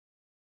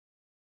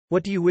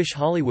What do you wish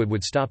Hollywood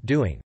would stop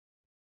doing?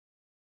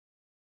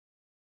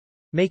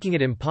 Making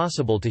it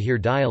impossible to hear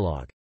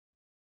dialogue.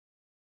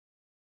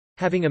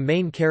 Having a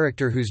main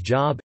character whose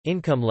job,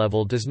 income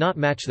level does not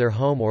match their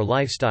home or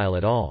lifestyle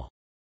at all.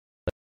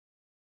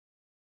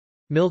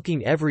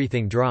 Milking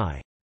everything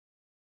dry.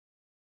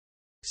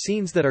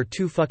 Scenes that are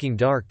too fucking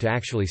dark to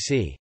actually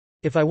see.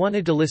 If I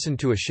wanted to listen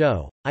to a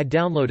show, I'd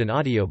download an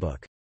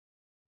audiobook.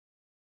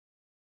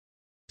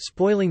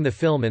 Spoiling the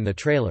film in the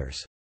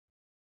trailers.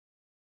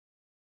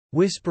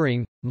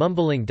 Whispering,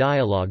 mumbling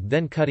dialogue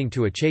then cutting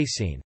to a chase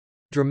scene.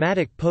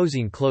 Dramatic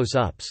posing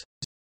close-ups.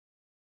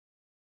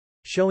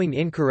 Showing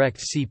incorrect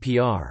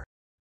CPR.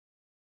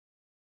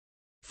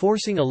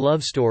 Forcing a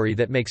love story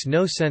that makes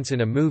no sense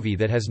in a movie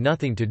that has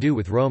nothing to do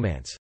with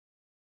romance.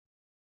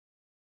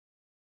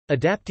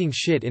 Adapting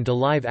shit into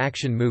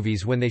live-action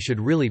movies when they should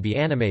really be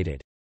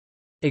animated.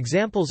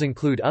 Examples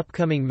include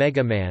upcoming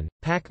Mega Man,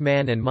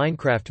 Pac-Man and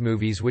Minecraft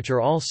movies, which are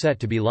all set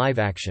to be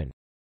live-action.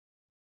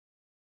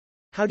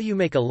 How do you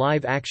make a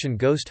live-action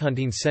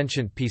ghost-hunting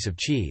sentient piece of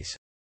cheese?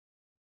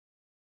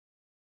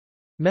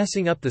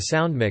 Messing up the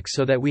sound mix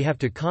so that we have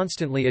to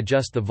constantly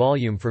adjust the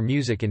volume for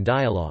music and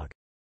dialogue.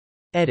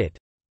 Edit.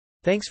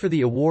 Thanks for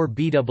the award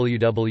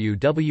BWWWAAAHHH.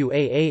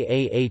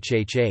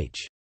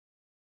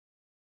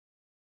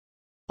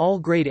 All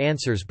great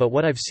answers, but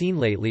what I've seen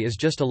lately is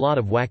just a lot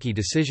of wacky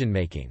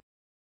decision-making.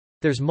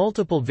 There's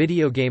multiple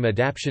video game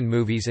adaptation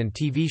movies and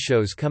TV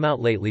shows come out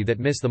lately that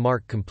miss the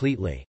mark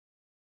completely.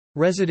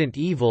 Resident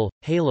Evil,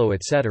 Halo,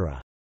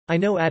 etc. I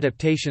know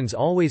adaptations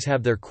always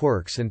have their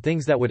quirks and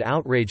things that would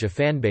outrage a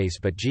fanbase,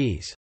 but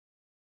geez.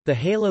 The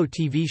Halo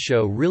TV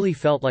show really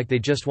felt like they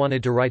just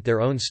wanted to write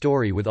their own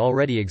story with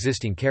already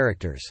existing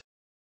characters.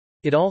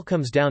 It all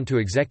comes down to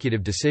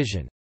executive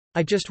decision.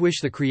 I just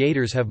wish the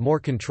creators have more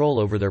control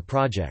over their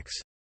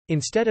projects.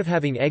 Instead of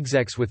having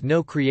execs with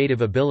no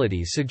creative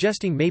abilities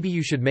suggesting maybe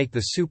you should make the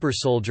super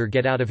soldier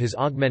get out of his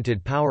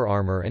augmented power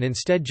armor and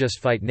instead just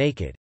fight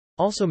naked.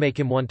 Also make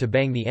him want to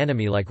bang the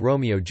enemy like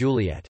Romeo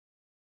Juliet.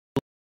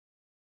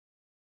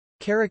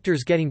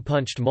 Characters getting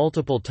punched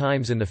multiple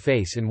times in the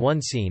face in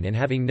one scene and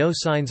having no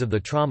signs of the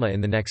trauma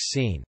in the next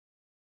scene.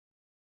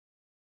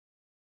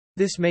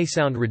 This may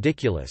sound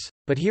ridiculous,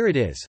 but here it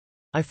is.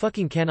 I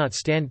fucking cannot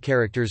stand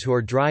characters who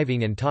are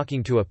driving and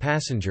talking to a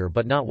passenger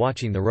but not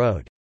watching the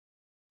road.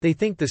 They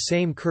think the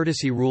same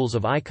courtesy rules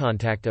of eye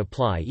contact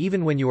apply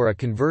even when you are a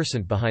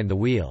conversant behind the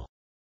wheel.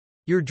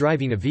 You're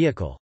driving a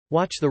vehicle.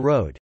 Watch the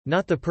road,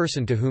 not the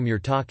person to whom you're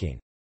talking.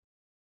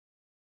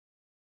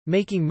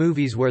 Making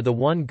movies where the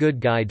one good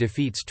guy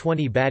defeats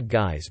 20 bad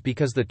guys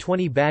because the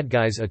 20 bad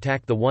guys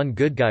attack the one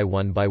good guy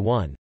one by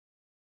one.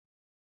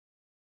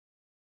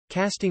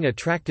 Casting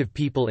attractive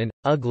people in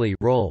ugly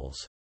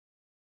roles.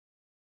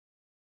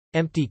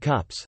 Empty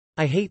cups.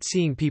 I hate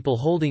seeing people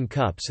holding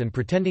cups and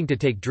pretending to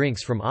take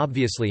drinks from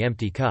obviously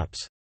empty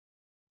cups.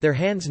 Their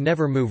hands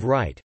never move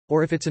right,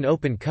 or if it's an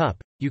open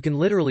cup, you can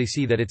literally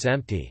see that it's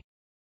empty.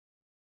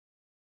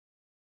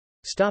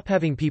 Stop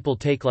having people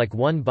take like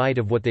one bite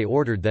of what they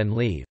ordered then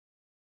leave.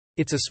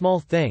 It's a small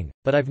thing,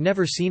 but I've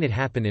never seen it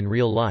happen in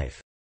real life.